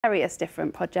various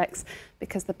different projects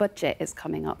because the budget is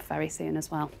coming up very soon as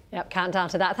well. Yep, countdown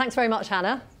to that. Thanks very much,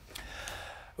 Hannah.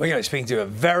 We're going to speak to a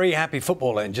very happy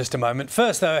footballer in just a moment.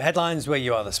 First, though, headlines where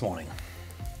you are this morning.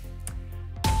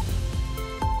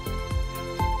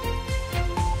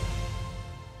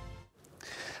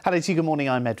 Hello to you, good morning.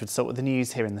 I'm Edward Sought with the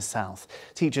news here in the south.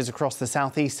 Teachers across the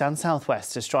southeast and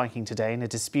southwest are striking today in a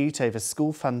dispute over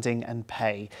school funding and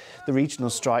pay. The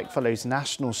regional strike follows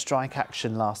national strike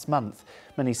action last month.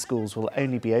 Many schools will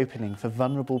only be opening for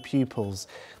vulnerable pupils.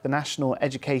 The National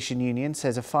Education Union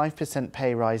says a 5%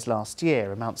 pay rise last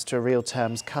year amounts to a real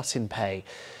terms cut in pay.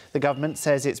 The government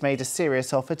says it's made a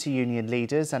serious offer to union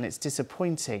leaders and it's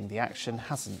disappointing the action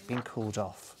hasn't been called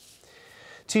off.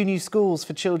 2 new schools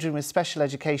for children with special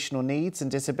educational needs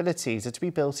and disabilities are to be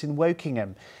built in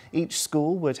Wokingham. Each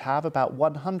school would have about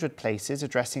 100 places,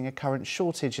 addressing a current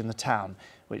shortage in the town,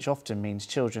 which often means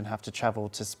children have to travel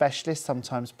to specialist,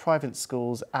 sometimes private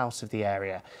schools out of the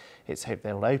area. It's hoped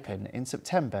they'll open in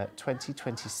September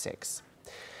 2026.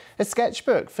 A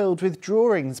sketchbook filled with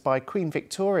drawings by Queen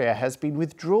Victoria has been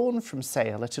withdrawn from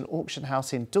sale at an auction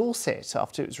house in Dorset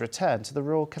after it was returned to the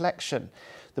Royal Collection.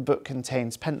 The book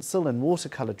contains pencil and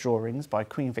watercolour drawings by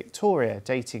Queen Victoria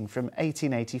dating from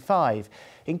 1885,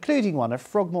 including one of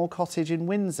Frogmore Cottage in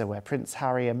Windsor, where Prince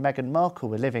Harry and Meghan Markle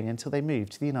were living until they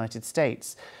moved to the United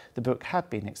States. The book had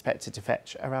been expected to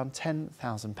fetch around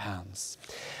 £10,000.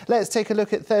 Let's take a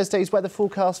look at Thursday's weather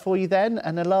forecast for you then.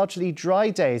 And a largely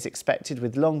dry day is expected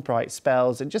with long bright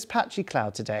spells and just patchy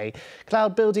cloud today.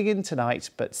 Cloud building in tonight,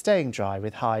 but staying dry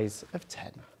with highs of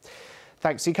 10.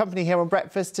 Thanks for your company here on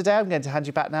Breakfast today. I'm going to hand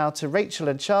you back now to Rachel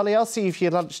and Charlie. I'll see you for your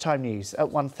lunchtime news at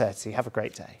 1:30. Have a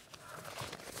great day.